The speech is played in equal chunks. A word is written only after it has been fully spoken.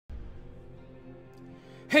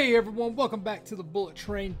Hey everyone, welcome back to the Bullet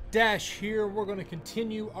Train. Dash here. We're going to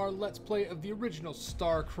continue our Let's Play of the original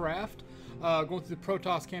Starcraft, going through the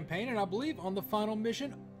Protoss campaign, and I believe on the final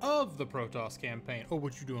mission of the Protoss campaign. Oh,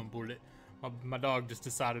 what you doing, Bullet? My dog just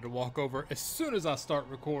decided to walk over as soon as I start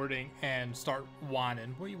recording and start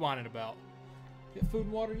whining. What are you whining about? Get food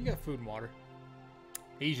and water? You got food and water.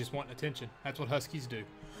 He's just wanting attention. That's what Huskies do.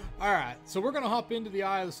 Alright, so we're going to hop into the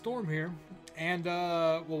Eye of the Storm here. And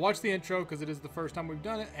we'll watch the intro because it is the first time we've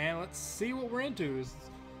done it, and let's see what we're into.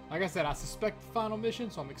 Like I said, I suspect the final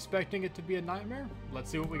mission, so I'm expecting it to be a nightmare.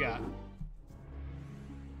 Let's see what we got.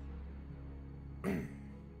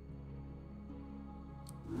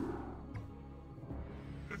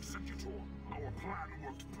 Executor, our plan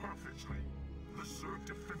worked perfectly. The Zerg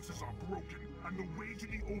defenses are broken, and the way to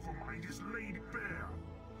the Overmind is laid bare.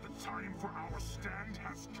 The time for our stand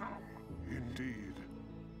has come. Indeed.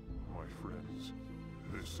 My friends,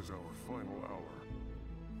 this is our final hour.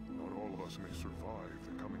 Not all of us may survive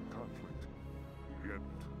the coming conflict. Yet,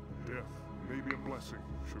 death may be a blessing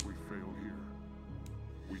should we fail here.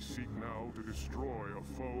 We seek now to destroy a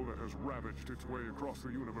foe that has ravaged its way across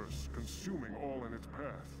the universe, consuming all in its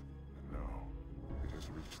path. And now, it has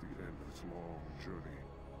reached the end of its long journey.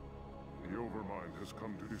 The Overmind has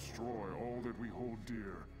come to destroy all that we hold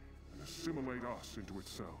dear, and assimilate us into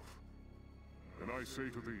itself. And I say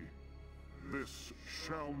to thee, this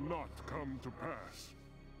shall not come to pass.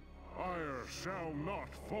 Ire shall not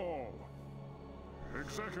fall.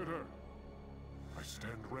 Executor, I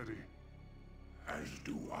stand ready. As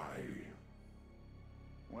do I.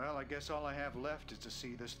 Well, I guess all I have left is to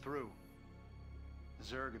see this through. The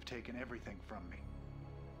Zerg have taken everything from me.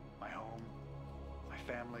 My home, my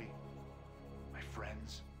family, my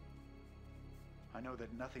friends. I know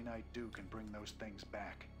that nothing I do can bring those things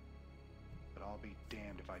back. But I'll be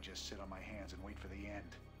damned if I just sit on my hands and wait for the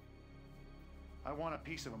end. I want a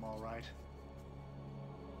piece of them, all right.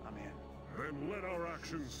 I'm in. Then let our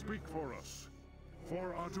actions speak for us.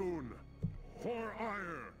 For Adun. For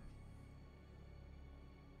Ire.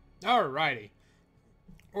 Alrighty.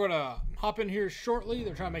 We're gonna hop in here shortly.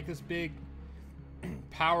 They're trying to make this big,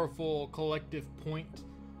 powerful collective point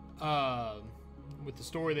with the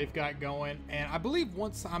story they've got going. And I believe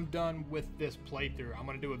once I'm done with this playthrough, I'm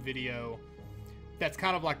gonna do a video that's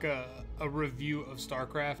kind of like a review of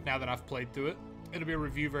StarCraft now that I've played through it. It'll be a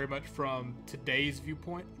review very much from today's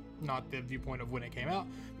viewpoint, not the viewpoint of when it came out,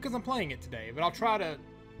 because I'm playing it today. But I'll try to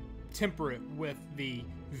temper it with the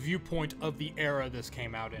viewpoint of the era this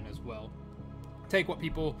came out in as well. Take what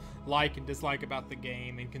people like and dislike about the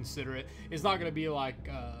game and consider it. It's not going to be like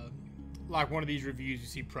one of these reviews you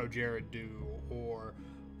see Pro Jared do, or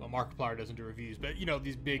well, Markiplier doesn't do reviews, but you know,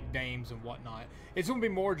 these big names and whatnot. It's going to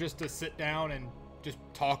be more just to sit down and just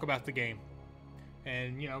talk about the game.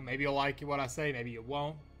 And, you know, maybe you'll like what I say, maybe you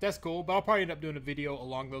won't. That's cool, but I'll probably end up doing a video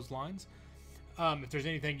along those lines. If there's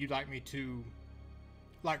anything you'd like me to,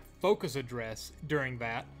 like, focus address during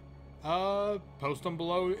that, post them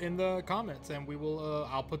below in the comments, and we will,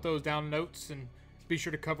 I'll put those down in notes and be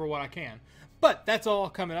sure to cover what I can. But that's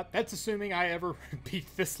all coming up. That's assuming I ever beat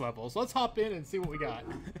this level. So let's hop in and see what we got.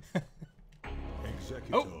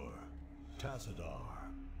 Executor, Tassadar,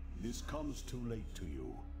 this comes too late to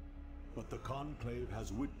you, but the Conclave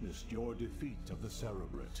has witnessed your defeat of the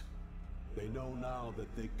Cerebrate. They know now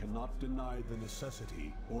that they cannot deny the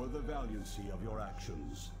necessity or the valiancy of your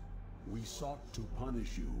actions. We sought to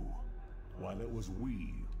punish you, while it was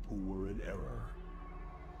we who were in error.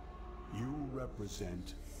 You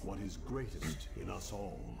represent what is greatest in us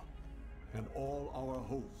all, and all our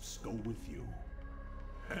hopes go with you.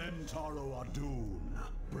 Entaro Adun,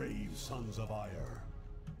 brave sons of Ire.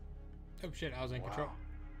 Oh shit, I was in control.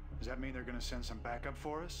 Does that mean they're gonna send some backup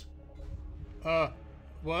for us?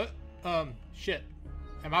 What? Shit.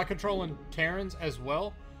 Am I controlling Terrans as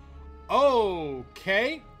well?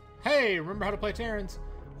 Okay. Hey, remember how to play Terrans.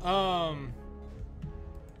 You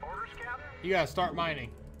gotta start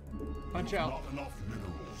mining. Punch out. Not enough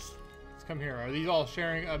minerals. Let's come here. Are these all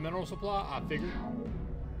sharing a mineral supply? I figured.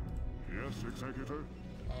 Yes, Executor?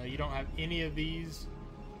 You don't have any of these.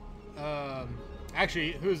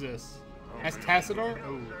 Actually, who's this? That's Tassadar?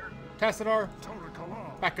 Oh. Tassadar,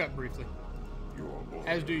 back up briefly.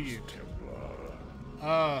 As do you.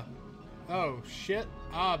 Oh, shit.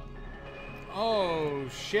 Oh,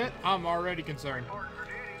 shit. I'm already concerned.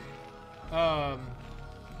 I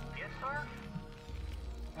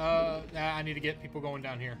need to get people going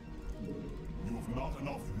down here. You've not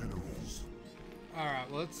enough minerals. Alright,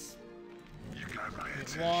 let's... You got my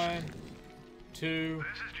One, two...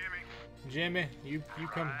 This is Jimmy, you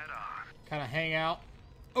come kind of hang out.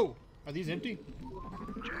 Oh, are these empty?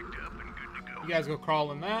 Jacked up and good to go. You guys go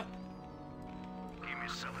crawl in that.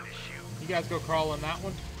 You guys go crawl in that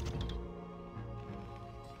one.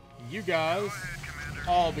 You guys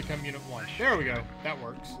all become Unit 1. There we go. That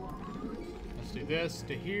works. Let's do this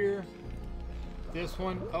to here. This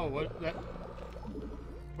one. Oh, what? That.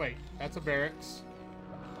 Wait, that's a barracks.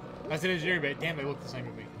 That's an engineering base. Damn, they look the same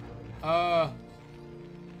to me.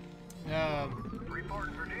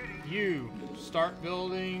 You start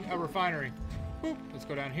building a refinery. Boop. Let's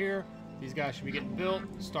go down here. These guys should be getting built.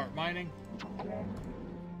 Start mining. All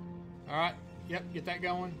right. Yep. Get that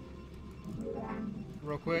going.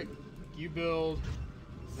 Real quick. You build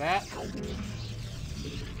that. Let's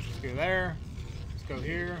go there. Let's go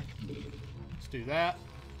here. Let's do that.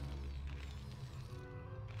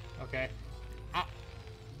 Okay.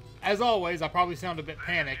 As always, I probably sound a bit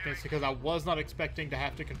panicked. It's because I was not expecting to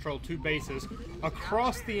have to control 2 bases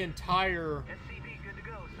across the entire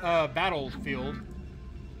battlefield.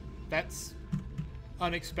 That's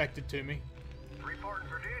unexpected to me.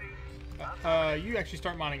 You actually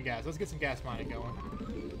start mining gas. Let's get some gas mining going.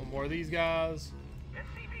 One more of these guys.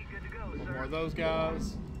 One more of those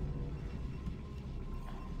guys.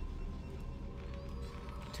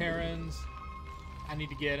 Terrans. I need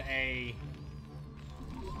to get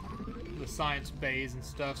the science bays and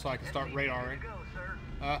stuff so I can start radaring.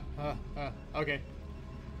 Okay.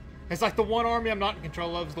 It's like the one army I'm not in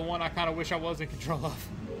control of is the one I kind of wish I was in control of.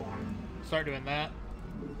 Start doing that.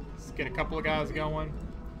 Let's get a couple of guys going.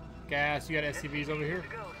 Gas, you got SCVs over here?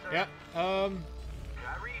 Yep. One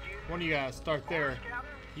of you guys start there.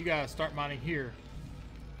 You guys start mining here.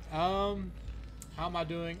 How am I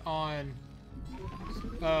doing on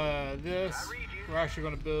this? We're actually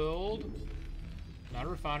going to build not a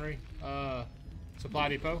refinery, supply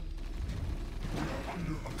depot.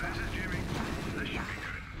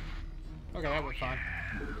 Okay, that went fine.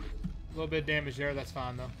 A little bit of damage there, that's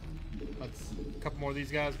fine though. Let's a couple more of these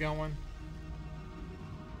guys going.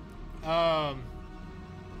 I'm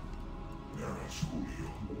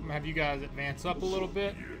gonna have you guys advance up a little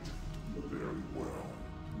bit.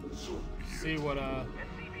 See what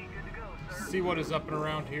is up and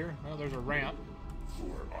around here. Oh, there's a ramp.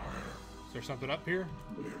 Is there something up here?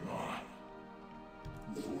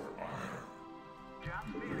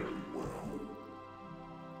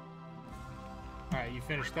 Alright, you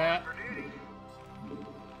finished that.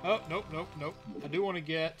 Oh, nope. I do want to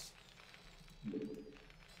get...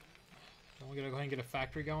 We're going to go ahead and get a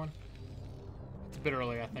factory going. It's a bit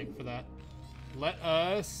early, I think, for that. Let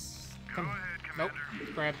us... Come. Nope.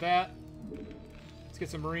 Let's grab that. Let's get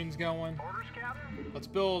some Marines going. Let's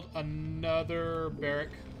build another barrack,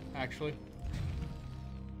 actually.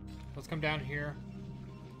 Let's come down here.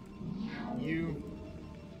 You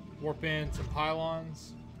warp in some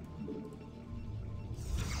pylons.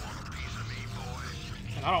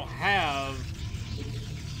 And I don't have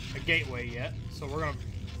a gateway yet, so we're going to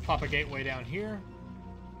pop a gateway down here.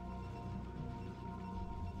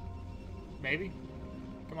 Maybe.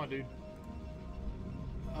 Come on, dude.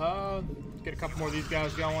 Get a couple more of these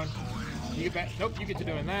guys going. You get back. Nope, you get to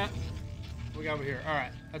doing that. What we got over here? All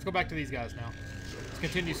right, let's go back to these guys now. Let's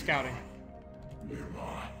continue scouting.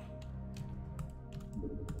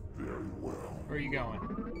 Where are you going?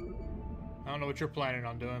 I don't know what you're planning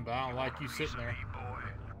on doing, but I don't like you sitting there.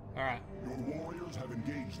 All right.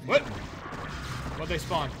 What? What'd they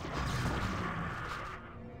spawn?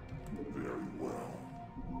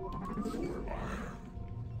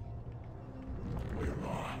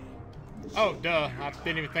 Oh, duh. I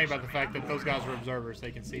didn't even think about the fact that those guys are observers.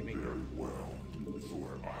 They can see me.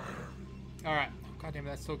 Alright. God damn it,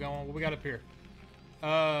 that's still going. What we got up here?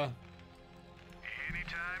 Anytime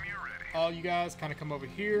you're ready. All you guys kind of come over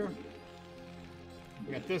here.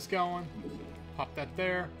 We got this going. Pop that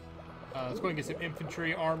there. Let's go ahead and get some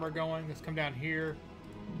infantry armor going. Let's come down here.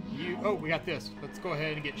 Oh, we got this. Let's go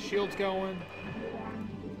ahead and get shields going.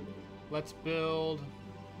 Let's build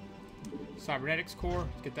cybernetics core.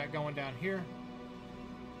 Let's get that going down here.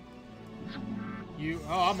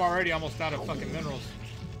 Oh, I'm already almost out of fucking minerals.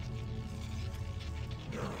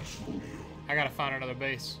 I gotta find another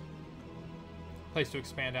base. Place to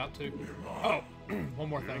expand out to. Oh, one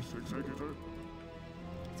more thing.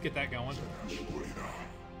 Let's get that going.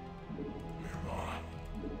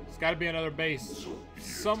 There's gotta be another base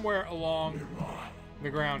somewhere along the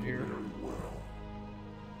ground here.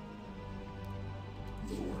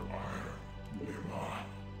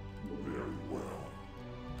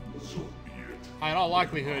 In all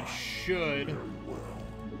likelihood, should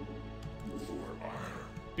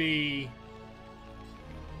be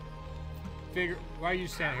figure. Why are you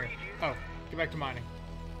standing here? Oh, get back to mining.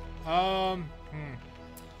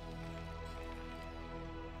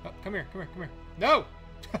 Oh, come here, come here, come here. No!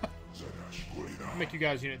 I'll make you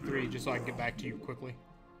guys Unit 3 just so I can get back to you quickly.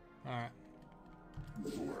 Alright.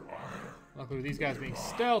 Luckily with these guys being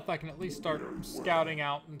stealth, I can at least start scouting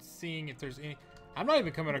out and seeing if there's any... I'm not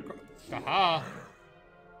even coming across... Aha!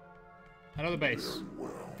 Another base.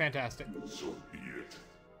 Fantastic. So be it.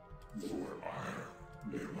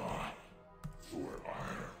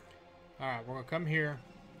 Alright, we're gonna come here.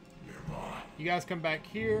 You guys come back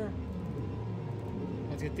here.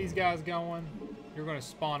 Let's get these guys going. You're gonna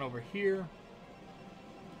spawn over here.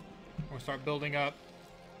 We're gonna start building up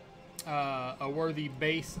a worthy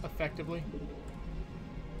base effectively.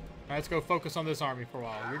 Alright, let's go focus on this army for a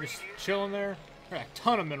while. You're just chilling there. There's a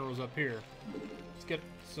ton of minerals up here. Let's get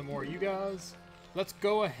some more of you guys. Let's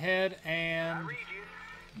go ahead and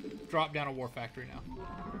drop down a war factory now.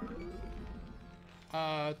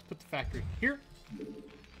 Let's put the factory here.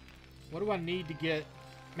 What do I need to get?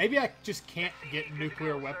 Maybe I just can't get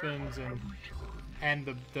nuclear weapons and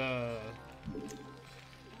the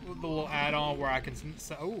little add-on where I can...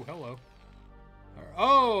 Oh, hello.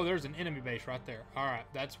 Oh, there's an enemy base right there. All right,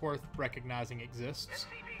 that's worth recognizing exists.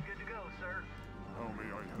 SCP good to go, sir. How may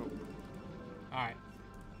I help? All right,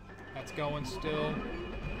 that's going still.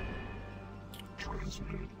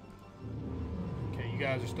 Okay, you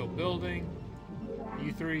guys are still building.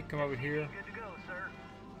 You three, come over here. Good to go,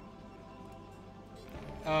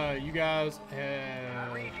 sir. You guys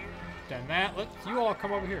have done that. Let's you all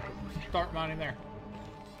come over here. Start mining there.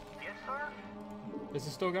 Yes, sir. This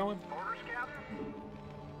is still going? Orders, Captain.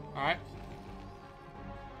 All right.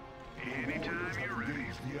 Anytime you're ready.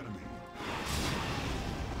 Engage the enemy.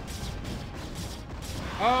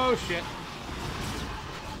 Oh shit.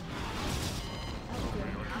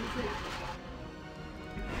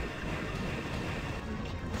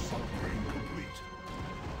 Upgrade complete.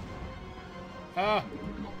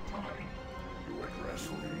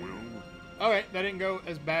 Alright, that didn't go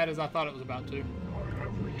as bad as I thought it was about to.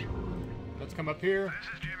 Let's come up here.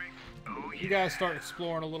 This is Jimmy. Oh, You guys start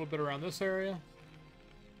exploring a little bit around this area.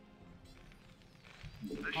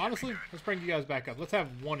 Honestly, let's bring you guys back up. Let's have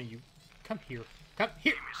one of you. Come here. Come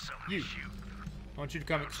here. You. I want you to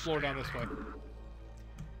come explore down this way.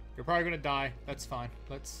 You're probably going to die. That's fine.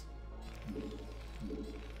 Let's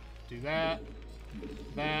do that.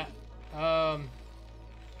 That.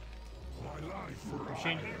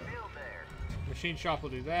 Machine shop will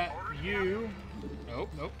do that. You. Nope,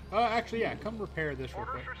 nope. Actually, yeah. Come repair this real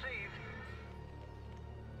quick. orders received.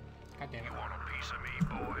 God damn it. Want a piece of me,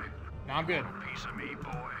 boy? No, I'm good. Piece of me,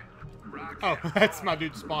 boy. Rock Oh, that's my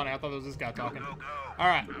dude spawning. I thought it was this guy talking. Go, go.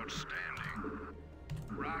 Alright. Outstanding.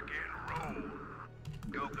 Rock and roll.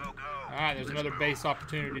 Go, go, go. Alright, there's another base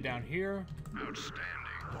opportunity down here. Outstanding.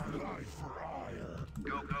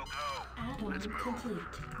 Go, go, go. Add-on complete.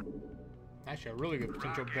 Actually, a really good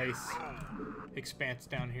potential base expanse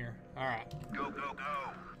down here. Alright. Go, go,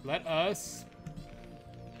 go. Let us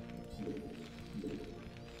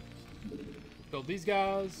build these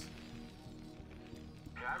guys.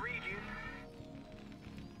 I read you.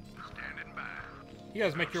 Standing by. You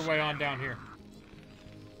guys make your way on down here.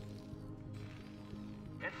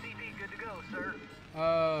 SCP good to go,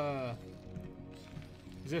 sir.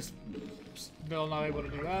 Is this Bill not able to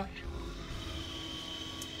do that?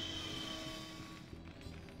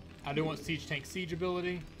 I do want siege tank siege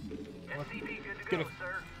ability. SCP good to Get go, a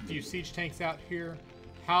sir. few siege tanks out here.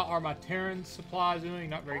 How are my Terrans supplies doing?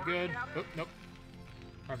 Not very good. Oh, nope.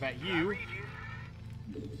 Or about I you. read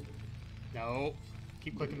you. No.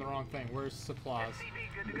 Keep clicking the wrong thing. Where's supplies? SCP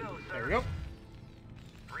good to go, sir. There we go.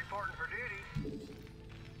 Reporting for duty.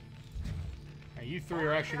 Now, you three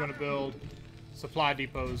are actually going to build supply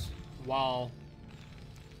depots while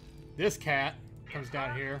this cat comes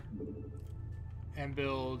down here and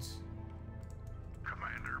builds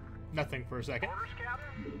Commander. nothing for a second. Orders,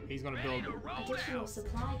 Captain. He's going to build Additional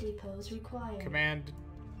supply depots required. command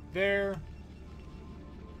there.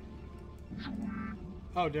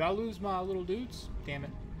 Oh, did I lose my little dudes? Damn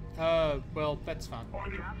it. Well, that's fine. Job's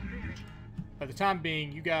finished. By the time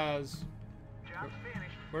being, you guys... Job's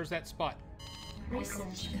finished. Where's that spot?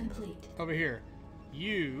 Research complete. Over here.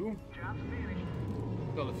 You Job's finished.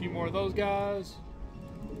 build a few more of those guys.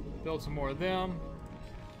 Build some more of them.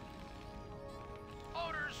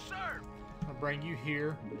 Orders, sir. I'll bring you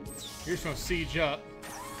here. You're just gonna siege up.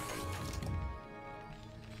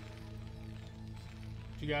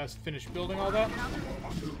 Did you guys finish building all that?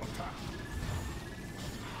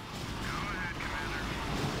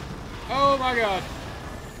 Oh my god.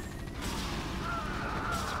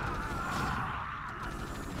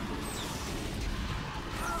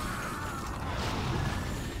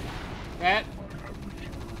 That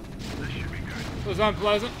was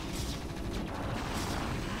unpleasant.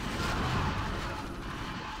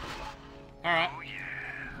 All right.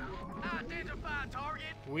 Identify target.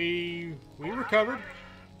 We recovered.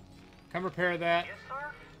 Come repair that. Yes,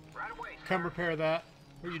 sir. Right away. Come repair that.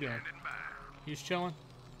 What are you doing? You just chilling?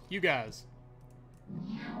 You guys.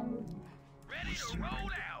 Ready to roll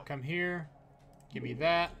out. Come here. Give me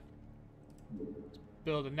that. Let's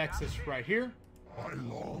build a nexus right here. I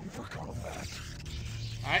long for combat.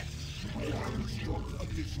 Alright.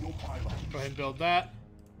 Additional pylon. Go ahead and build that.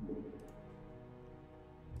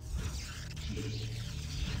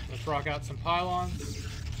 Let's rock out some pylons.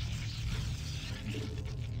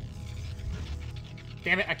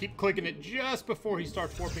 Damn it, I keep clicking it just before he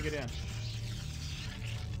starts warping it in.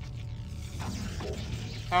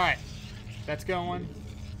 Alright. That's going.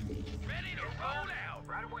 Ready to roll out.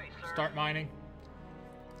 Right away, sir. Start mining.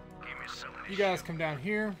 Give me some of this You guys come down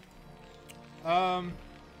here.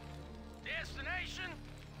 destination.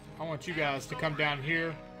 I want you guys to come down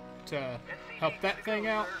here to help that thing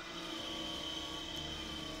out.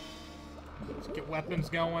 Let's get weapons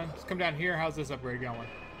going. Let's come down here. How's this upgrade going?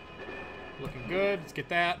 Looking good. Let's get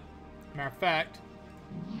that. Matter of fact,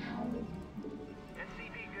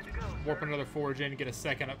 SCP good to go. warp another forge in and get a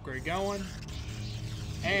second upgrade going.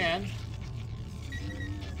 And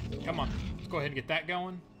come on, let's go ahead and get that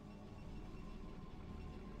going.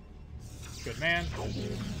 Good man.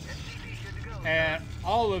 And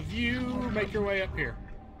all of you make your way up here.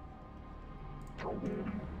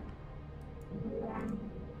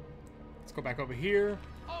 Let's go back over here.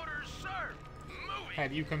 Orders, sir. Moving.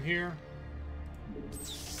 Have you come here.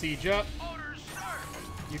 Siege up. Orders, sir.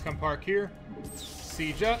 You come park here.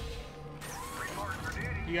 Siege up. Report for duty.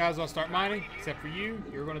 You guys all start mining, except for you.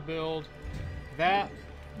 You're going to build that.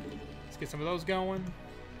 Let's get some of those going.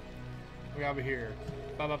 We got over here.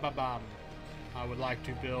 Ba ba ba bam. I would like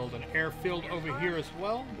to build an airfield over here as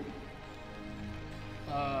well.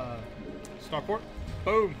 Starport.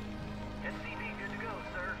 Boom. SCP good to go,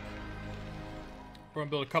 sir. We're going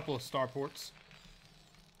to build a couple of starports.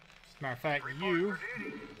 As a matter of fact, you...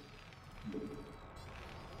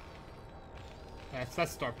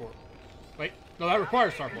 That's starport. Wait, no, that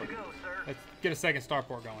requires starport. Go, sir. Let's get a second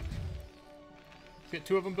starport going. Let's get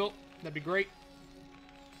 2 of them built. That'd be great.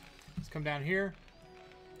 Let's come down here.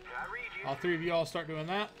 I read you. All 3 of you all start doing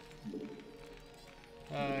that.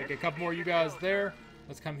 Get a couple more of you guys there.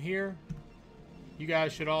 Let's come here. You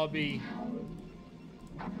guys should all be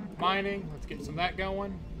mining. Let's get some of that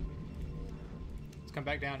going. Let's come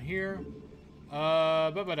back down here.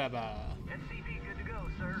 SCP good to go,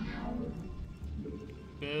 sir.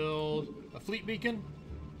 Build a fleet beacon.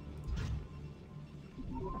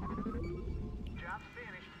 Job's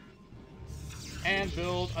finished. And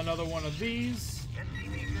build another one of these.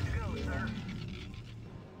 SCP good to go, sir.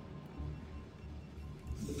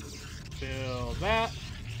 Build that.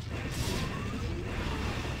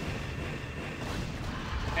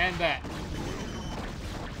 And that.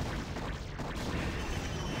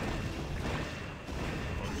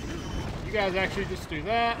 You guys actually just do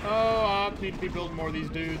that. Oh, I need to be building more of these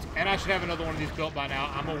dudes. And I should have another one of these built by now.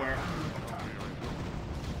 I'm aware.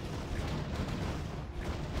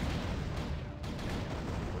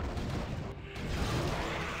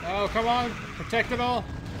 Oh, come on. Protect it all.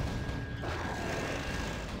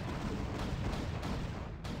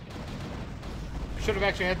 Should have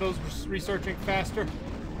actually had those researching faster.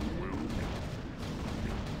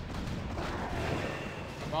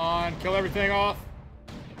 Come on, kill everything off.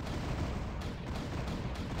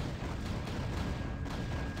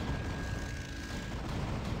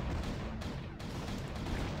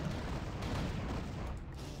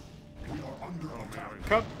 We are under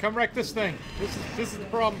attack. Come wreck this thing. This is the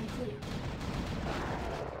problem. Complete.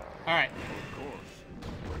 All right, Of course.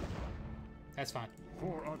 that's fine.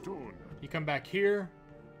 For Adun. You come back here.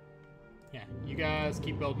 Yeah, you guys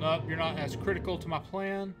keep building up. You're not as critical to my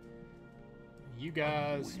plan. You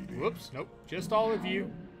guys, whoops, nope, just all of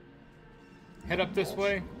you. Head up this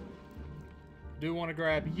way. Do want to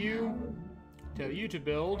grab you. Tell you to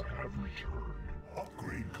build Have returned.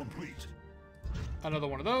 Upgrade complete. another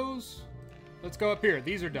one of those. Let's go up here.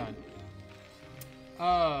 These are done.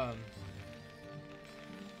 I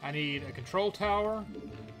need a control tower.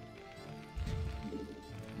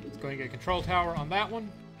 Let's go and get a control tower on that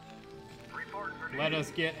one. Report for Let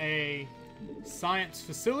us get a science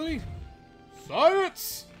facility.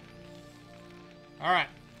 Science! Alright,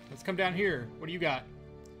 let's come down here. What do you got?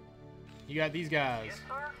 You got these guys. Yes,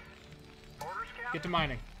 sir. Orders, Captain. Get to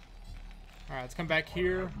mining. Alright, let's come back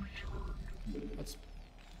here. Let's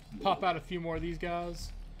pop out a few more of these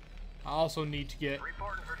guys. I also need to get...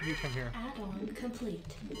 You come here. Add-on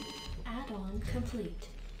complete. Add-on complete.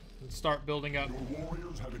 And start building up Your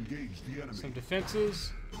warriors have engaged the enemy. some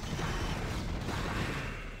defenses.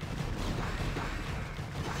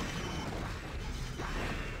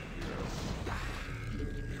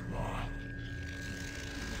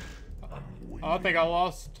 Oh, I think I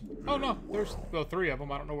lost. Oh no, there's well 3 of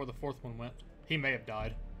them. I don't know where the 4th one went. He may have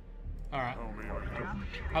died. All right.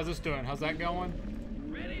 How's this doing? How's that going?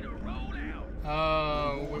 Ready to roll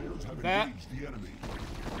out. Warriors have That engaged the enemy.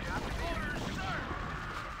 Orders, sir.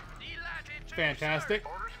 Delighted to fantastic.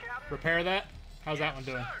 serve. Orders, Captain. Repair that. How's that one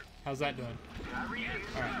doing? How's that doing? All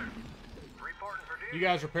right. Reporting for duty. You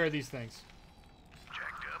guys repair these things.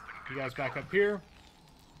 Checked up and You guys back up here.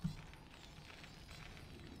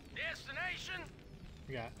 destination.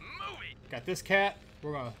 We got Move it. got this cat.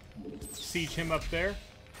 We're gonna siege him up there.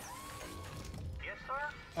 Yes,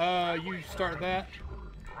 sir. You start that.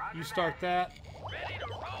 You start that. Ready to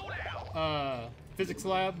roll out. Physics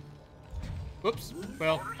lab. Whoops.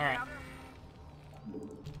 Well, all right.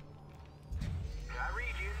 I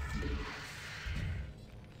read you.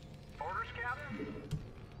 Orders, Captain.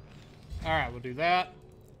 All right, we'll do that.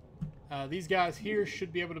 These guys here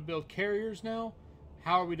should be able to build carriers now.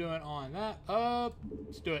 How are we doing on that?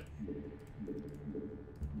 Let's do it.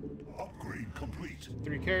 Upgrade complete.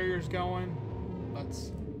 3 carriers going.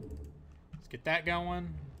 Let's get that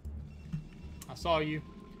going. I saw you.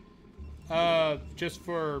 Just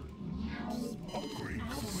for Upgrade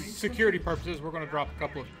complete. security purposes, we're gonna drop a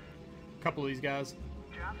couple of these guys.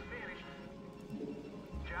 Job's finished.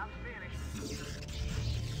 Job's finished.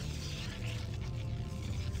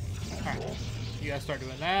 All right, you guys start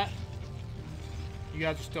doing that. You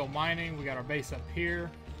guys are still mining. We got our base up here.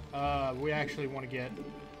 We actually want to get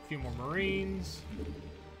a few more Marines.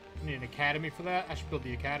 We need an academy for that. I should build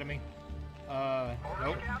the academy.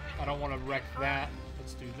 Nope, I don't want to wreck that.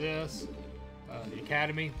 Let's do this. The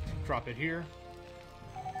academy, drop it here.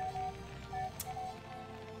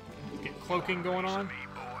 Let's get cloaking going on.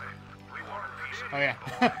 Oh yeah.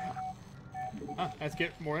 Let's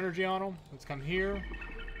get more energy on them. Let's come here.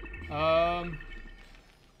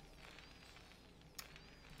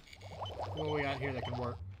 What we got here that can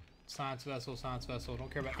work? Science vessel, science vessel. Don't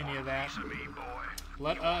care about any of that.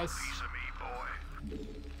 Let us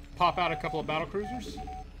pop out a couple of battle cruisers.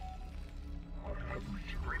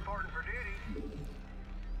 Reporting for duty.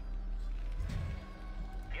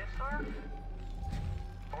 Yes, sir.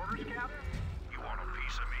 Orders, Captain. You want a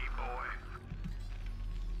piece of me, boy?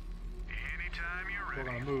 Anytime you're We're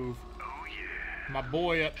ready. gonna move Oh yeah. my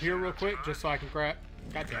boy up here real quick just so I can grab.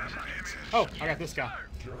 God damn it. Oh, I got this guy.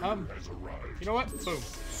 You know what? Boom.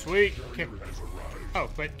 Sweet. Okay. Oh,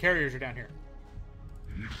 but carriers are down here.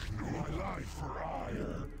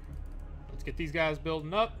 Let's get these guys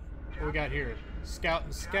building up. What we got here? Scout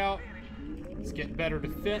and scout. Let's get better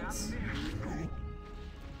defense.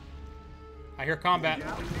 I hear combat.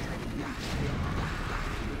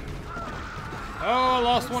 Oh, I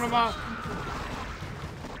lost one of my...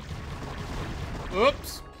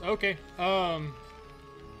 Oops. Okay.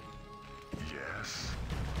 Yes.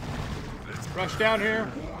 Rush down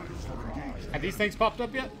here. Have these things popped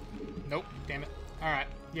up yet? Nope. Damn it. Alright.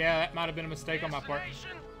 Yeah, that might have been a mistake on my part.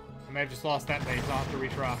 I may have just lost that base. I'll have to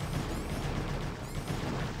retry.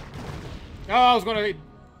 Oh, I was going to...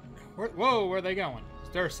 Whoa, where are they going? Is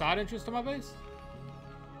there a side entrance to my base?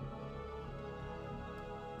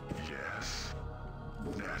 Yes.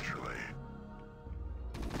 Naturally.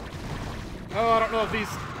 Oh, I don't know if these...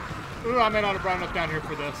 Ooh, I may not have brought enough down here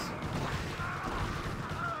for this.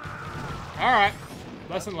 Alright.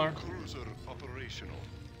 Lesson learned. Cruiser operational.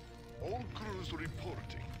 All crews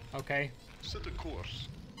reporting. Okay. Set a course.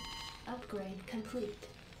 Upgrade complete.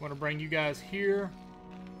 Want to bring you guys here.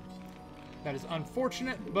 That is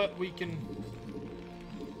unfortunate, but we can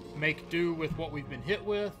make do with what we've been hit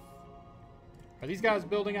with. Are these guys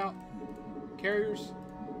building out carriers?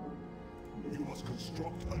 You must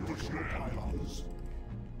construct additional pylons.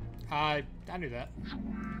 I knew that.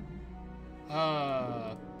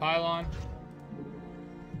 Pylon.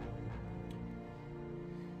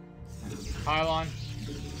 Pylon.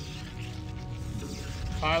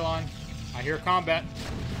 Pylon. I hear combat.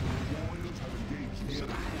 Set a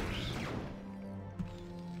course.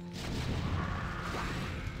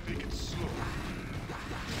 Make it slow.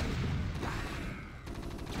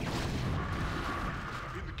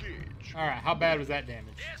 In the cage. Alright, how bad was that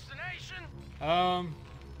damage? Destination.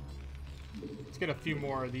 Let's get a few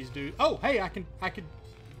more of these dudes. Oh, hey, I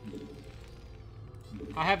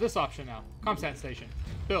have this option now. Comsat station.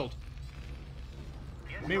 Build.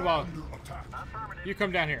 Meanwhile, you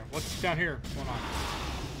come down here. What's down here going on?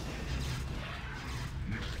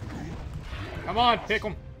 Come on, pick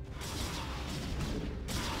them.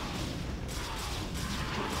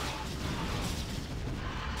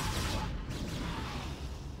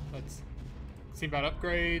 Let's see about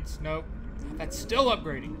upgrades. Nope. That's still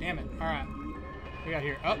upgrading. Damn it. All right. We got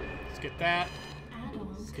here. Up. Let's get that.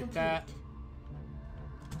 Let's get that.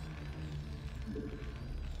 Go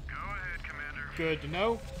ahead, Commander. Good to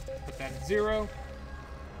know. Put that at 0.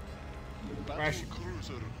 Battle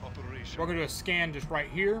cruiser operation. We're going to do a scan just right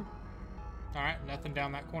here. Alright, nothing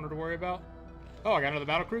down that corner to worry about. Oh, I got another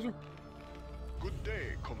battle cruiser. Good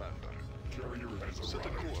day, Commander. Carrier has Set a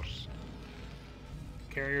arrived. course.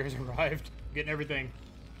 Carrier has arrived. Getting everything.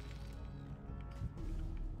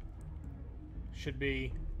 Should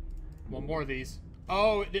be one more of these.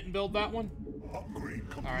 Oh, it didn't build that one? Upgrade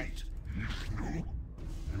complete. All right.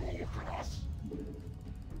 You look at us.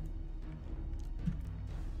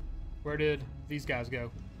 Where did these guys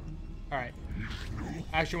go? Alright.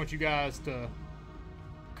 I actually want you guys to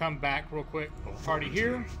come back real quick. Party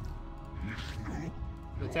here.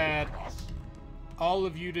 Let's add all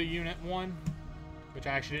of you to Unit 1. Which I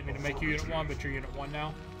actually didn't mean to make you Unit 1, but you're Unit 1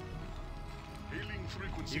 now. Hailing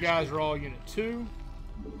frequency. You guys are all Unit 2.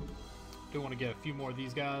 Do want to get a few more of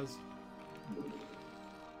these guys.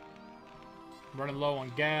 Running low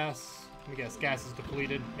on gas. Let me guess, gas is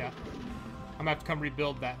depleted. Yeah. I'm gonna have to come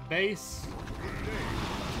rebuild that base.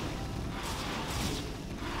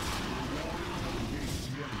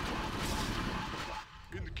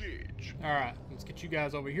 In the cage. Alright, let's get you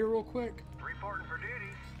guys over here real quick. Reporting for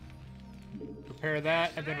duty. Repair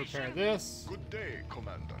that, and then repair this. Good day,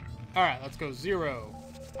 Commander. Alright, let's go 0.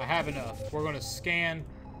 I have enough. We're gonna scan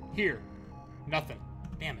here. Nothing.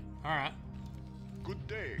 Damn it. Alright. Good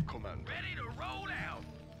day, Commander. Ready to roll out.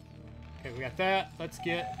 Okay, we got that. Let's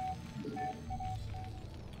get...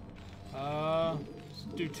 let's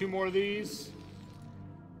do 2 more of these.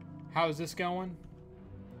 How is this going?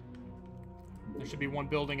 There should be 1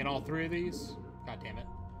 building in all 3 of these. God damn it.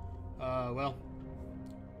 Well,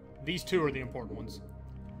 these 2 are the important ones.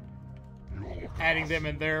 Adding them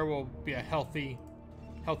in there will be a healthy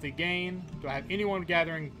gain. Do I have anyone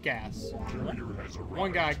gathering gas? Carrier has arrived.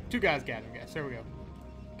 1 guy, 2 guys gathering gas. There we go.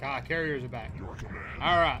 God, carriers are back.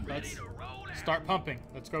 All right, let's start pumping.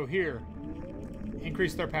 Let's go here.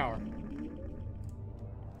 Increase their power.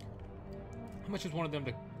 How much is one of them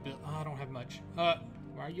to build? Oh, I don't have much. Why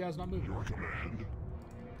are you guys not moving? Your command.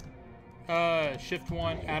 Shift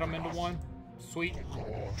 1, add them into 1. Sweet. Call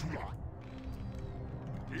to lock.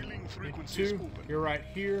 Hailing frequency 2, open. you're right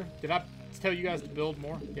here. Did I tell you guys to build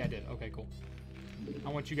more? Yeah, I did. Okay, cool. I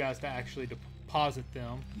want you guys to actually deposit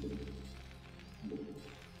them.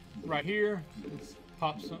 Right here. Let's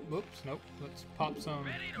pop some. Whoops, nope. Let's pop some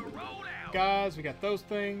Ready to roll out. guys. We got those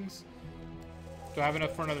things. Do I have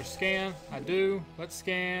enough for another scan? I do. Let's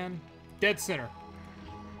scan. Dead center.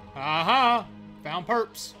 Aha! Found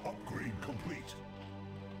perps. Upgrade complete.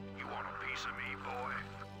 You want a piece of me, boy?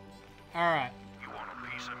 Alright. You want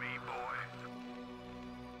a piece of me, boy?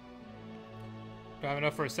 Do I have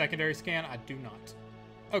enough for a secondary scan? I do not.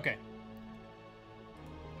 Okay.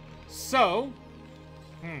 So.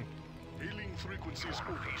 Hailing frequency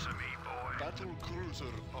open. Piece of me, boy. Battle cruiser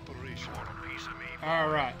operation. Want a piece of me?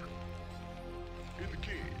 Alright. In the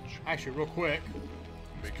cage. Actually, real quick.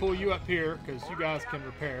 Let's Make it pull you up here, because you guys can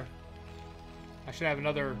repair. I should have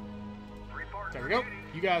another... Reporting There for we go. duty.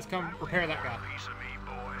 You guys come repair that guy. Piece of me,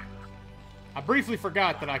 boy. I briefly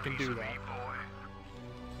forgot that I can Piece do of me, that. boy.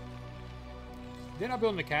 Didn't I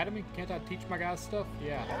build an academy? Can't I teach my guys stuff?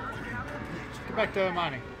 Yeah. Get back to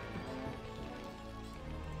mining.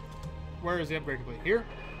 Where is the upgrade complete? Here?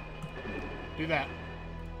 Do that.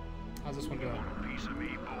 How's this one doing? Piece of me,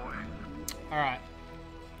 boy. Alright.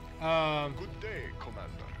 Good day,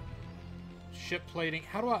 Commander. Ship plating.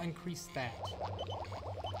 How do I increase that?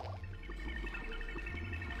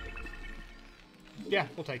 Yeah,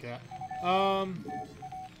 we'll take that. I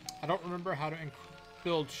don't remember how to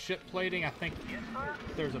build ship plating. I think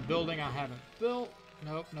there's a building I haven't built.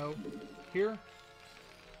 Nope, nope. Here?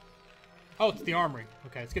 Oh, it's the armory.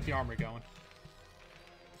 Okay, let's get the armory going.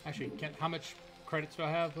 Actually, how much credits do I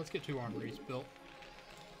have? Let's get 2 armories built.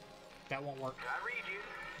 That won't work. I read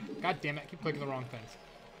you. God damn it, I keep clicking the wrong things.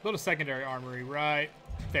 Build a secondary armory right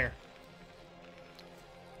there.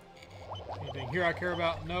 Anything here I care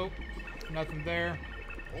about? Nope. Nothing there.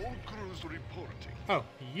 All crews reporting. Oh,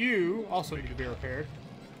 you also need to be repaired.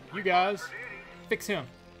 You guys, fix him.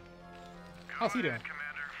 How's he doing?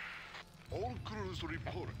 Commander. All crews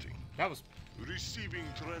reporting. That was Receiving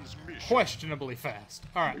transmission. questionably fast.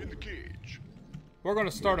 Alright, In the cage. we're going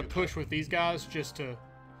to start a push with these guys just to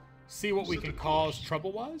see what we can cause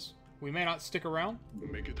trouble-wise. We may not stick around.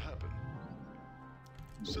 Make it happen.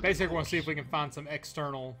 Basically, we want to see if we can find some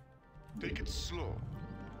external Take it slow.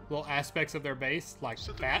 little aspects of their base, like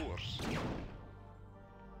Set a that. course.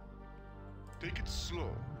 Take it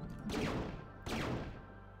slow.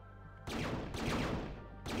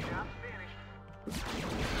 Job's finished.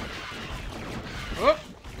 Oh,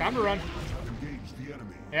 time to run. Engage the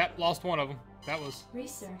enemy. Yep, lost one of them. That was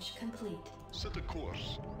Research complete. Set a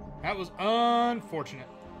course. unfortunate.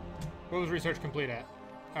 What was research complete at?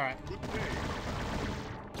 All right. Good day.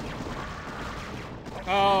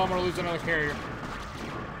 Oh, I'm gonna lose another carrier.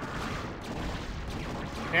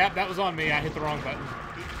 Yep, that was on me. I hit the wrong button.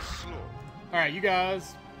 Take it slow. All right, you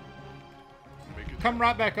guys, Make it come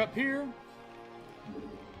right back up here.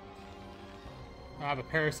 I have a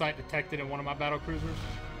parasite detected in one of my battle cruisers.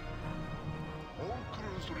 all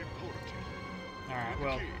crews reporting. All right,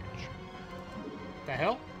 well, Engage. the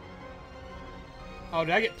hell? Oh,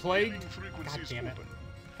 did I get plagued? Beam God frequencies damn it. open.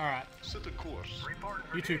 All right, Set a course. Reporting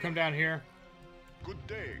for you two duty. come down here. Good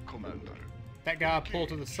day, Commander. That guy pull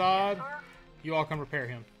to the side. You all come repair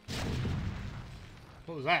him.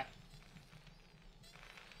 What was that?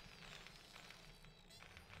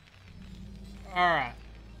 All right,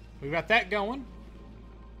 we got that going.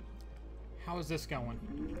 How is this going?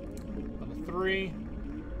 Level 3.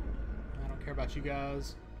 I don't care about you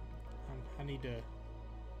guys. I need to...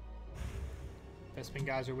 Bespin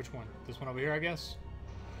Geyser, which one? This one over here, I guess?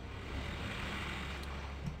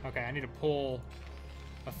 Okay, I need to pull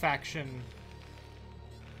a faction.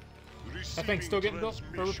 That thing's still getting built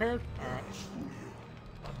or repaired? Alright.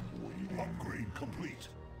 Upgrade complete.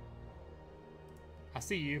 I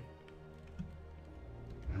see you.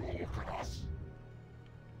 Look at us.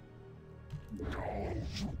 We're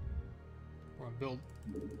gonna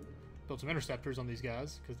build some interceptors on these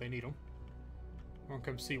guys, because they need them. We're gonna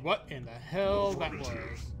come see what in the hell that was.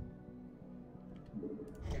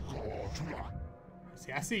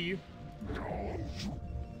 See, I see you.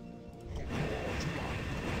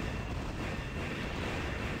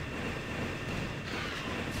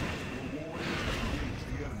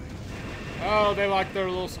 Oh, they like their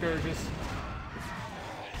little scourges.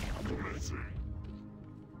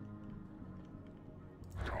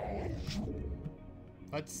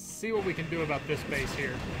 Let's see what we can do about this base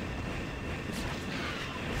here.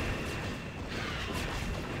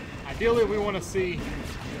 Ideally, we want to see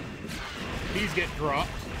these get dropped.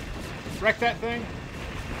 Wreck that thing.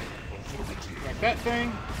 Wreck that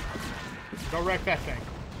thing. Go wreck that thing.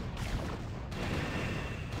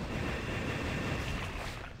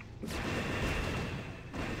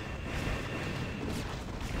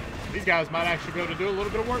 These guys might actually be able to do a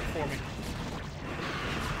little bit of work for me.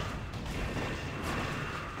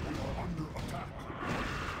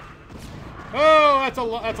 Oh, that's a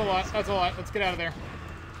lot. That's a lot. That's a lot. Let's get out of there.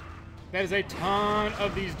 That is a ton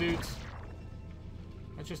of these dudes.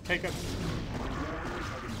 Let's just take a...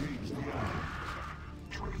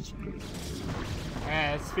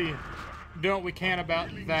 Let's see. Do what we can about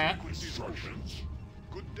that.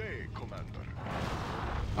 Good day, Commander.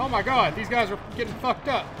 Oh my god, these guys are getting fucked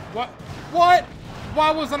up. What? What?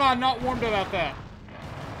 Why wasn't I not warned about that?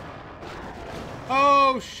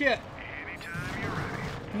 Oh shit. Anytime you're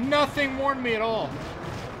ready. Nothing warned me at all.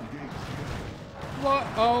 What?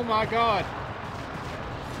 Oh my god.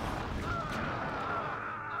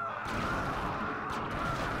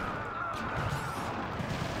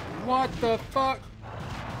 What the fuck?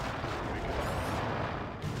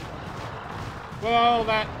 Well,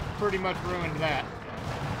 that pretty much ruined that.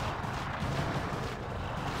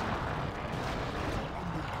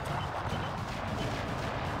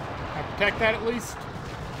 I protect that at least.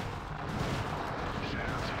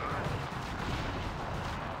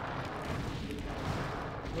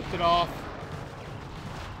 Lift it off.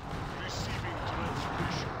 Receiving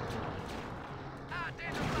transmission.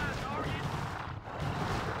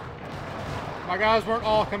 My guys weren't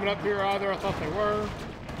all coming up here either. I thought they were.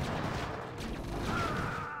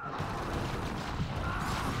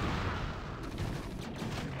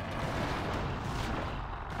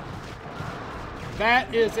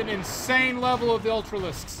 That is an insane level of the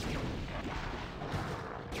Ultralisks.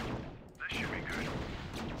 This should be good.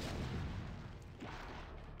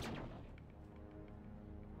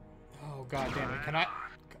 Oh god damn it! Can I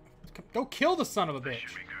go kill the son of a bitch?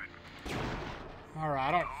 Should be good. All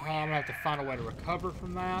right, I'm gonna have to find a way to recover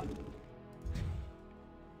from that.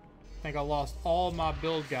 I think I lost all my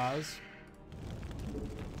build guys.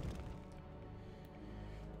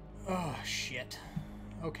 Oh shit.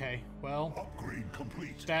 Okay, well, Upgrade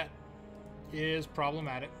complete. that is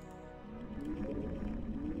problematic.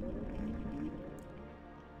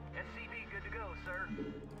 SCV good to go, sir.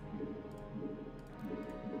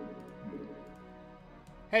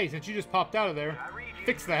 Hey, since you just popped out of there,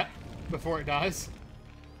 fix that before it dies.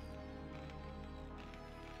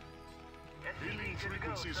 Alien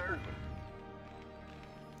frequencies open.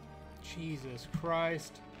 Jesus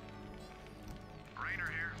Christ. Rainer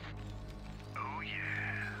here. Oh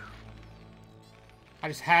yeah. I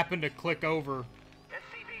just happened to click over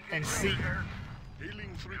SCP and see.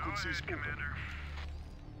 Alien frequencies open. Commander.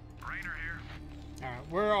 Rainer here. Alright,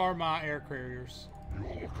 where are my air carriers? You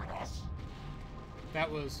look at us. That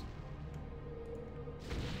was...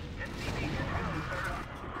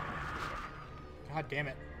 God damn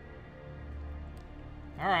it.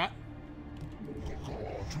 Alright.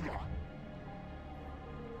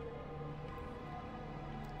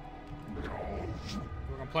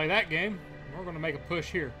 We're gonna play that game. We're gonna make a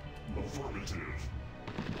push here. Affirmative.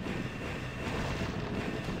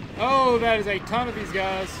 Oh, that is a ton of these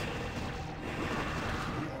guys.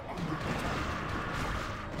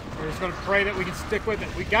 We're just gonna pray that we can stick with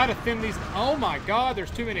it. We gotta thin these. Oh my God,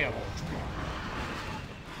 there's too many of them.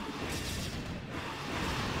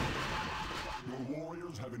 Your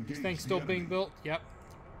warriors have engaged This thing's the still enemy. being built. Yep.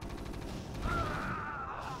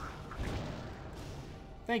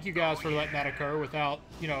 Thank you guys for letting that occur without,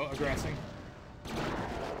 you know, aggressing. Sounds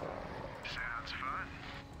fun.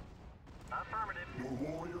 Affirmative. Your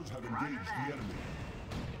warriors have engaged the enemy.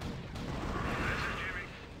 This is Jimmy.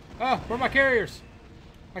 Oh, where are my carriers?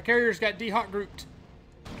 My carriers got de-hot grouped.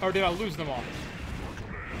 Or did I lose them all?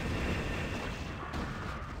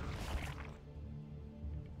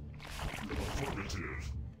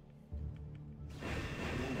 Affirmative.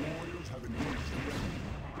 Your warriors have engaged the enemy.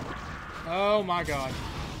 Oh my God.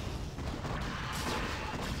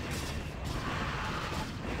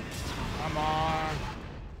 Come on.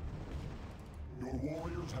 Your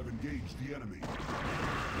warriors have engaged the enemy.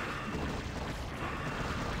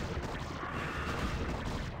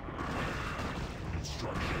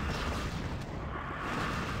 Instructions.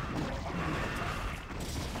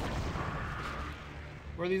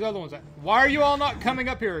 Where are these other ones at? Why are you all not coming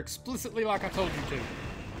up here explicitly like I told you to?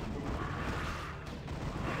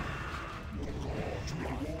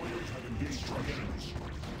 Your warriors have engaged the enemies.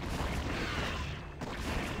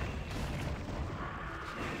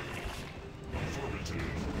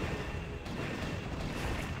 Affirmative.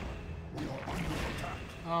 We are under attack.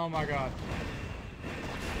 Oh my God.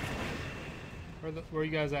 Where are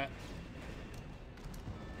you guys at?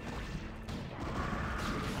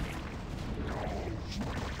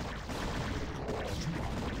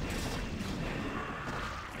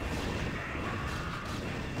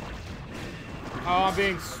 Oh, I'm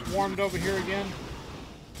being swarmed over here again.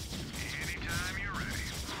 Anytime you're ready.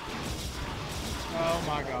 Oh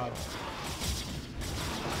my God.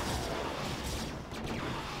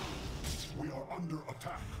 We are under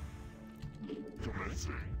attack.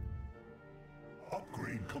 Commencing.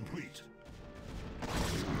 Upgrade complete.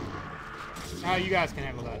 Oh, you guys can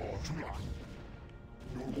handle that.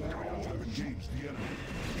 Your warriors have engaged the enemy.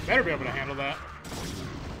 You better be able to handle that.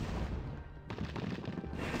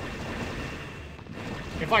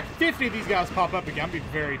 If like 50 of these guys pop up again, I'd be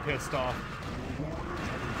very pissed off. Your warriors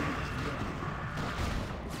have engaged the enemy.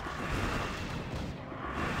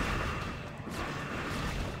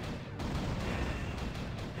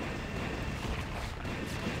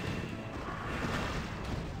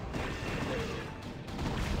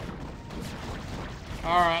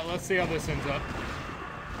 Alright, let's see how this ends up.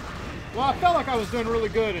 Well, I felt like I was doing really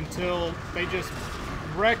good until they just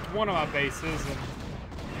wrecked one of my bases and...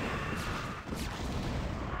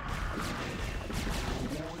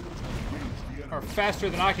 are faster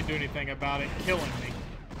than I can do anything about it, killing me.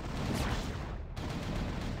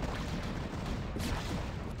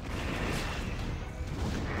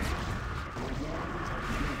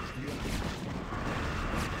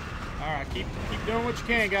 Alright, keep doing what you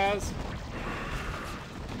can, guys.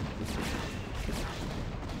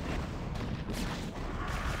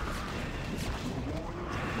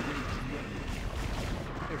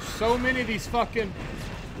 There's so many of these fucking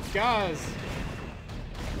guys.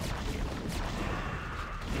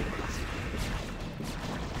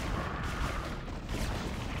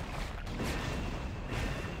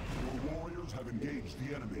 Your warriors have engaged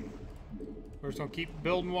the enemy. We're just gonna keep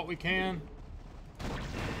building what we can.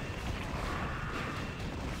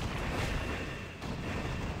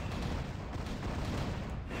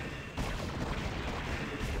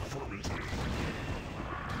 Affirmative.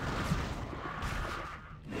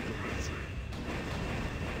 Commencing.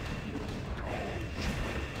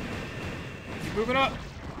 Keep moving up.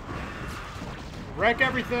 Wreck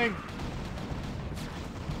everything.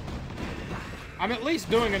 I'm at least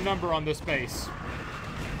doing a number on this base.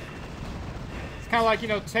 It's kind of like, you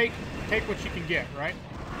know, take what you can get, right?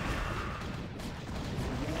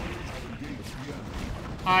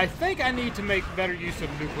 I think I need to make better use of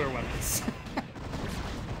nuclear weapons.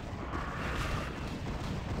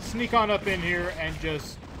 Sneak on up in here and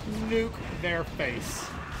just nuke their face.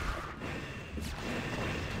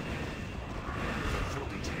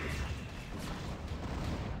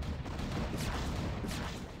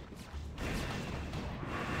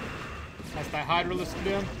 That's that Hydra listed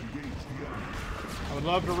in. I would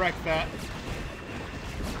love to wreck that.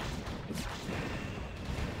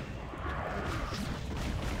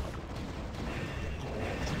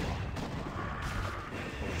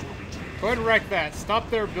 Go ahead and wreck that.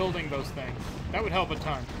 Stop there building those things. That would help a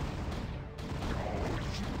ton.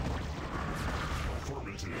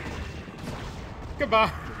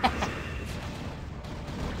 Goodbye.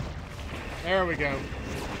 There we go.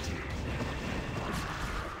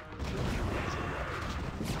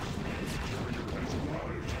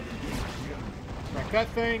 Wreck that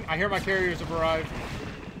thing. I hear my carriers have arrived.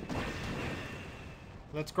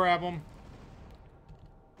 Let's grab them.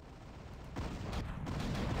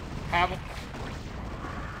 Have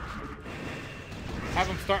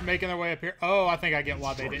them start making their way up here. Oh, I think I get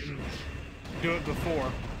why they didn't do it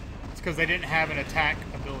before. It's because they didn't have an attack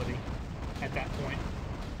ability at that point.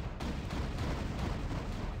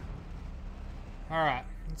 Alright,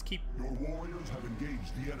 let's keep Your warriors have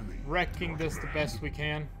engaged the enemy. wrecking this the best we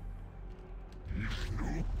can. Your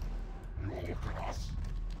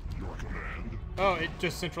command. Oh, it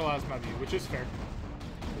just centralized my view, which is fair.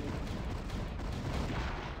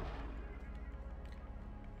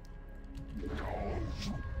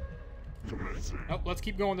 Nope, let's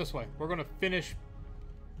keep going this way. We're going to finish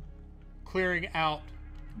clearing out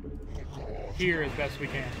here as best we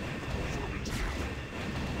can.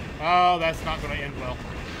 Oh, that's not going to end well.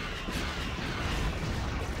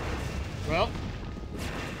 Well.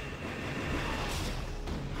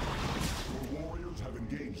 Your warriors have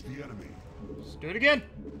engaged the enemy. Let's do it again.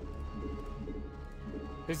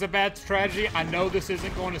 This is a bad strategy. I know this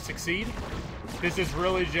isn't going to succeed. This is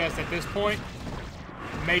really just, at this point,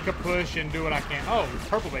 make a push and do what I can. Oh,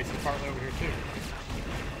 purple base is partly over here, too.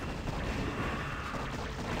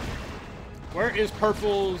 Where is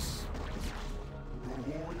purple's...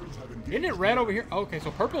 Isn't it red over here? Oh, okay,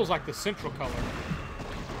 so purple is like the central color.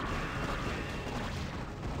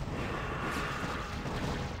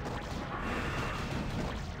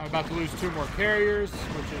 I'm about to lose 2 more carriers,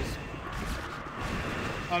 which is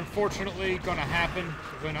unfortunately going to happen.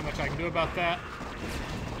 There's really not much I can do about that.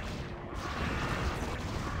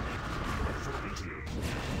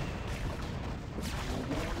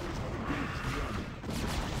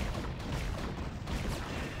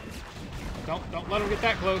 Don't let them get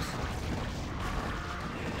that close.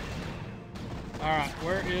 Alright,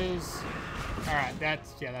 where is... Alright,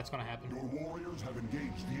 that's gonna happen. Your warriors have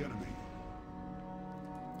engaged the enemy.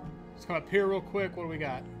 Let's come up here real quick. What do we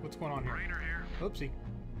got? What's going on here? Rainer here. Oopsie.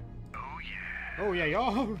 Oh yeah. Oh yeah,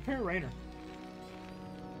 y'all repair Rainer.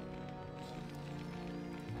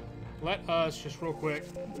 Let us just real quick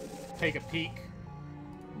take a peek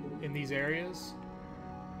in these areas.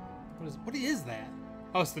 What is that?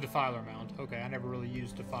 Oh, it's the defiler mound. Okay, I never really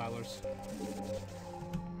used defilers.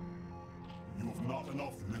 You have not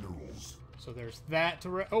enough minerals. So there's that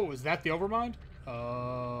to... Oh, is that the overmind?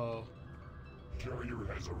 Oh. Carrier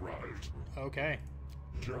has arrived. Okay.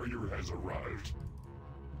 Carrier has arrived.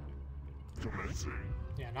 Commencing.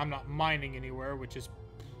 Yeah, and I'm not mining anywhere, which is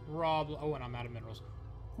probably... Oh, and I'm out of minerals.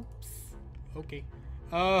 Oops. Okay.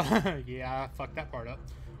 Yeah, I fucked that part up.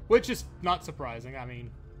 Which is not surprising. I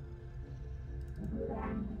mean...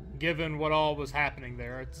 Given what all was happening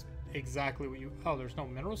there, it's exactly what you... Oh, there's no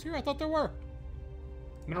minerals here? I thought there were.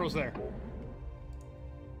 Minerals there.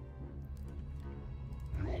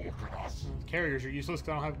 Carriers are useless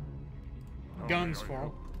because I don't have guns for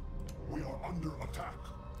them. We are under attack.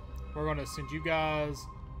 We're going to send you guys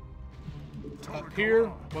up here.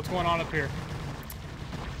 What's going on up here?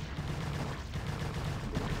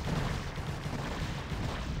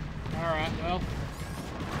 Alright, well...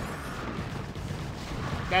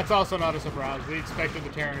 That's also not a surprise. We expected the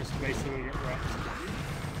Terrans to basically get wrecked.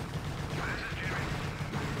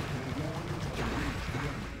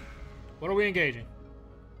 What are we engaging?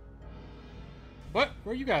 What?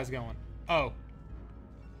 Where are you guys going? Oh.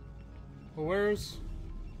 Well, where's...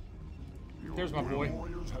 There's my boy.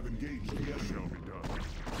 Warriors have engaged the enemy. Shall be done.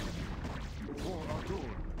 For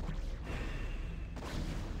Artun.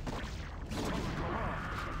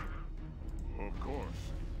 Of course.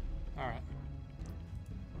 Alright.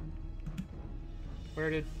 Where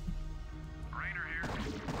did... Rainer here.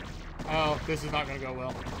 Oh, this is not going to go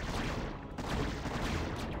well.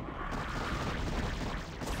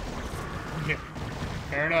 Yeah.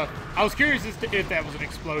 Fair enough. I was curious as to if that was an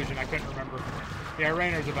explosion. I couldn't remember. Yeah,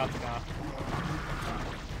 Rainer's about to die.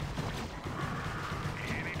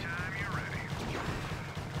 Anytime you're ready.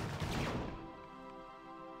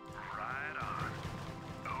 Right on.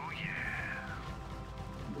 Oh yeah.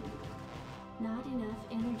 Not enough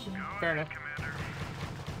energy. Fair enough. Commander.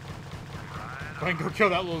 Go ahead and go kill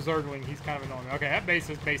that little Zergling. He's kind of annoying. Okay, that base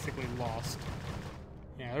is basically lost.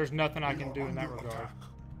 Yeah, there's nothing I can do in that regard.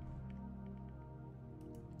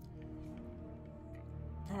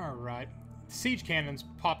 Alright. Siege cannons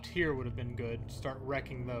popped here would have been good. Start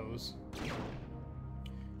wrecking those.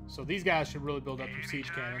 So these guys should really build up some siege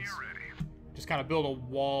cannons. Just kind of build a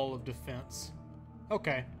wall of defense.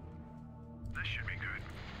 Okay. This should be good.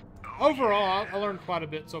 Overall, I learned quite a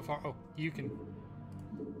bit so far. Oh, you can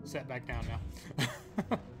set back down now.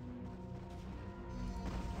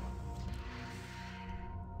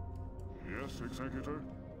 Yes, Executor?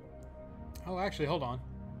 Oh, actually, hold on.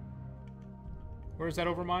 Where's that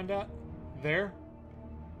overmind at? There?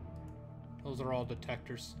 Those are all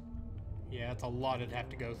detectors. Yeah, that's a lot I'd have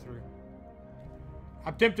to go through.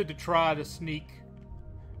 I'm tempted to try to sneak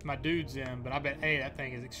my dudes in, but I bet, A, that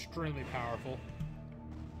thing is extremely powerful.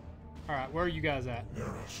 Alright, where are you guys at?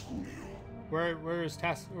 Where is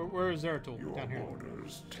Zeratul? Down here.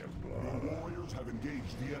 Orders, Templar. Your warriors have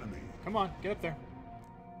engaged the enemy. Come on, get up there.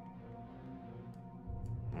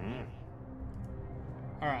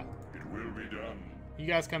 Alright. It will be done. You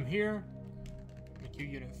guys come here. Make you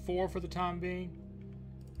Unit 4 for the time being.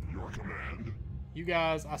 Your command? You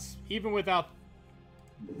guys, even without...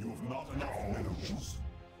 You have not enough minerals.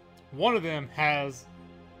 One of them has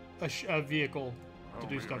a vehicle to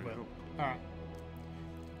do stuff with. Alright.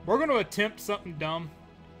 We're going to attempt something dumb.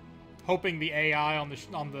 Hoping the AI on this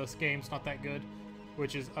game's not that good.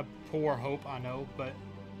 Which is a poor hope, I know, but...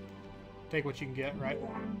 Take what you can get, right?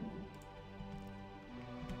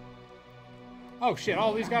 Oh shit,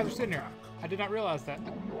 all these guys are sitting here. I did not realize that.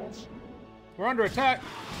 We're under attack.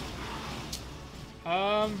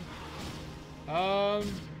 Alright.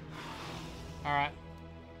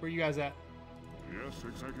 Where you guys at? Yes,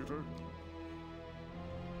 Executor?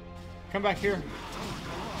 Come back here.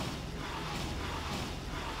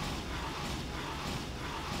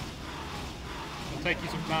 It'll take you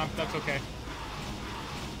some time, but that's okay.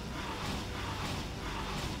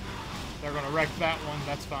 They're gonna wreck that one,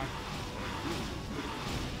 that's fine.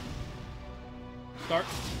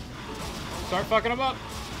 Start fucking them up.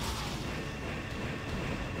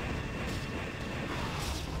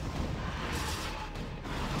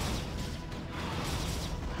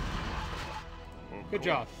 Good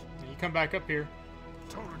job. Now you come back up here.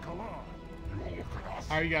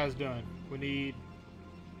 How are you guys doing? We need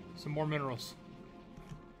some more minerals.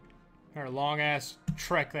 They're a long ass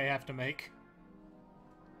trek they have to make.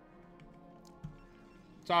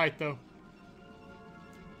 It's alright though.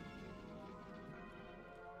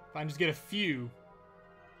 If I can just get a few.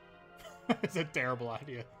 It's a terrible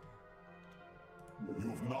idea. You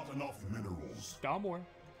have not enough minerals. Don't worry.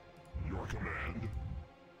 Your command?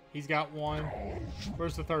 He's got one.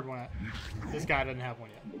 Where's the third one at? This guy doesn't have one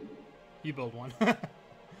yet. You build one.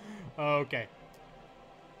 Okay.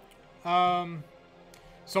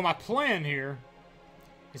 So my plan here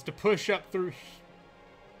is to push up through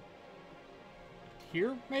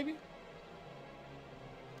here, maybe?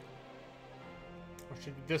 Or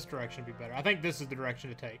should this direction be better? I think this is the direction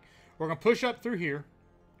to take. We're going to push up through here.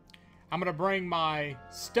 I'm going to bring my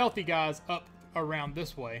stealthy guys up around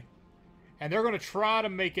this way. And they're going to try to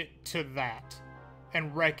make it to that.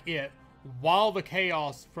 And wreck it. While the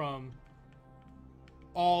chaos from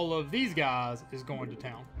all of these guys is going to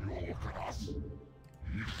town.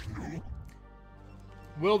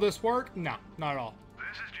 Will this work? No, not at all.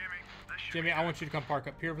 This is Jimmy. Jimmy, I want you to come park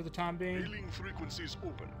up here for the time being. Hailing frequencies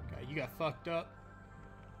open. Okay, you got fucked up.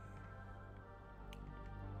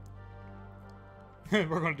 We're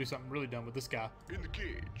going to do something really dumb with this guy. In the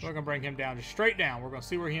cage. We're going to bring him down, just straight down. We're going to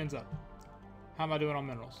see where he ends up. How am I doing on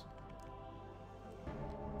minerals?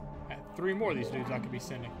 I had 3 more of these dudes I could be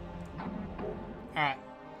sending. Alright.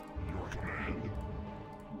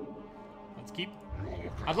 Let's keep...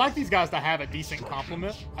 I'd like these guys to have a decent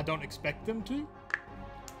complement. I don't expect them to.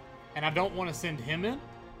 And I don't want to send him in.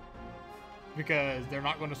 Because they're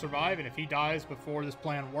not going to survive. And if he dies before this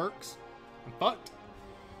plan works, I'm fucked.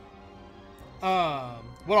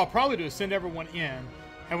 What I'll probably do is send everyone in.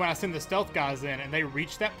 And when I send the stealth guys in and they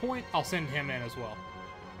reach that point, I'll send him in as well.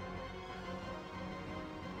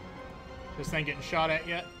 This thing getting shot at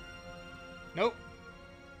yet? Nope.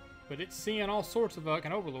 But it's seeing all sorts of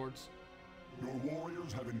fucking overlords. Your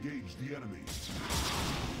warriors have engaged the enemy.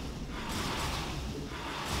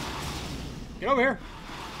 Get over here.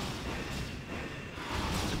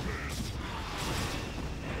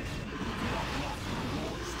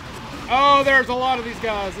 Oh, there's a lot of these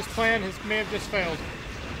guys. This plan may have just failed.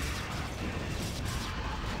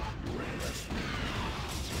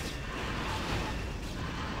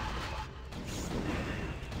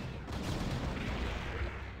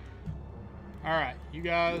 Alright, you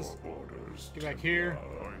guys, get back here.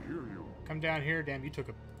 I hear you. Come down here. Damn, you took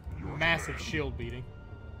a massive shield beating.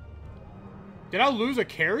 Did I lose a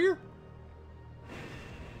carrier?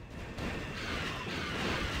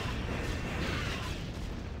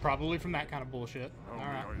 Probably from that kind of bullshit.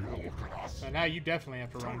 Alright. So now you definitely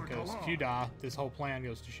have to run, because if you die, this whole plan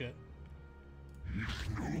goes to shit.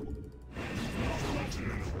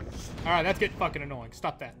 Alright, that's getting fucking annoying.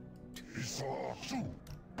 Stop that.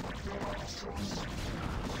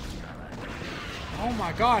 Oh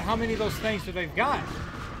my god, how many of those things do they've got?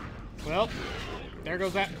 Well, there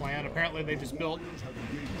goes that plan. Apparently they just built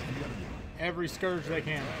every scourge they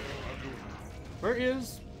can. Where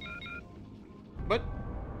is... What?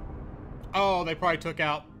 Oh, they probably took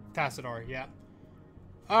out Tassadar, yeah.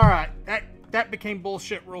 Alright, that became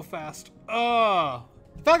bullshit real fast. I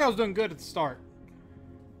felt like I was doing good at the start.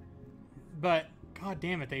 But, god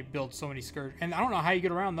damn it, they built so many scourge. And I don't know how you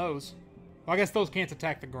get around those. Well, I guess those can't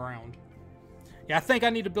attack the ground. Yeah, I think I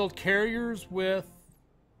need to build carriers with...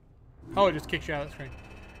 Oh, it just kicks you out of the screen.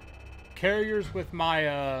 Carriers with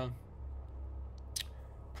my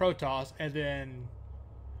Protoss, and then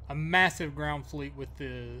a massive ground fleet with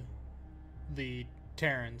the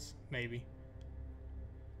Terrans, maybe.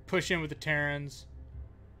 Push in with the Terrans.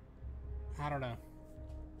 I don't know.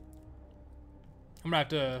 I'm gonna have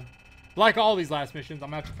to, like all these last missions, I'm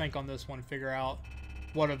gonna have to think on this one and figure out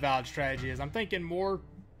what a valid strategy is. I'm thinking more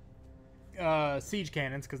siege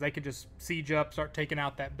cannons, because they could just siege up, start taking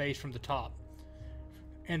out that base from the top,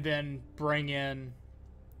 and then bring in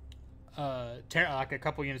like a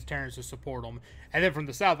couple units of Terrans to support them. And then from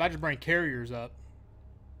the south, I just bring carriers up.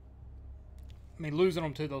 I mean, losing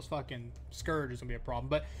them to those fucking Scourge is gonna be a problem.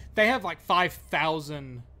 But they have like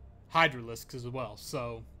 5,000 Hydralisks as well,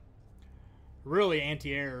 so really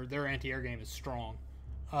their anti-air game is strong.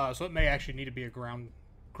 So it may actually need to be a ground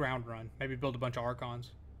run. Maybe build a bunch of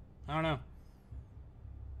Archons. I don't know.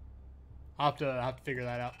 I'll have to figure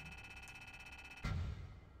that out.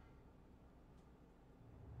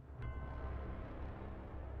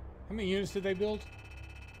 How many units did they build?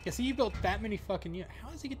 Yeah, see, you built that many fucking units. How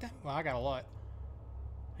does he get that? Well, I got a lot.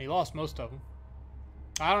 He lost most of them.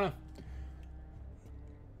 I don't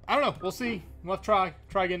know. We'll see. We'll have to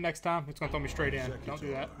try again next time. It's gonna throw me straight in. Don't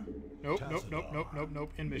do that.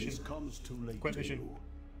 Nope. End mission. Quit mission.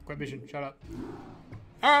 Quit mission. Shut up.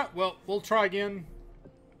 Alright, well, we'll try again.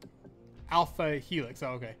 Alpha Helix.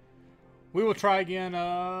 Oh, okay. We will try again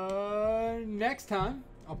next time.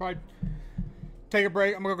 I'll probably take a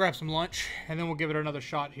break. I'm gonna go grab some lunch, and then we'll give it another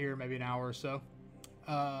shot here, maybe an hour or so.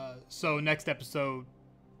 So next episode,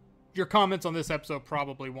 your comments on this episode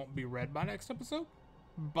probably won't be read by next episode,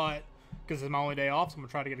 but because it's my only day off, so I'm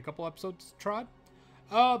gonna try to get a couple episodes tried.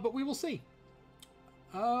 But we will see.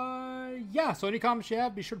 Yeah, so any comments you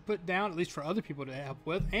have, be sure to put down, at least for other people to help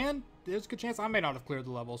with, and there's a good chance I may not have cleared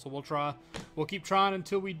the level, so we'll keep trying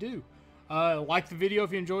until we do. Like the video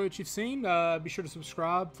if you enjoy what you've seen. Be sure to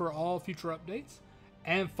subscribe for all future updates,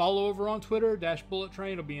 and follow over on Twitter, _Bullet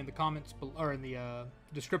Train. It'll be in the comments or in the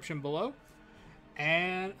description below.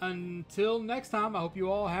 And until next time, I hope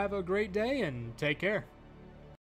you all have a great day and take care.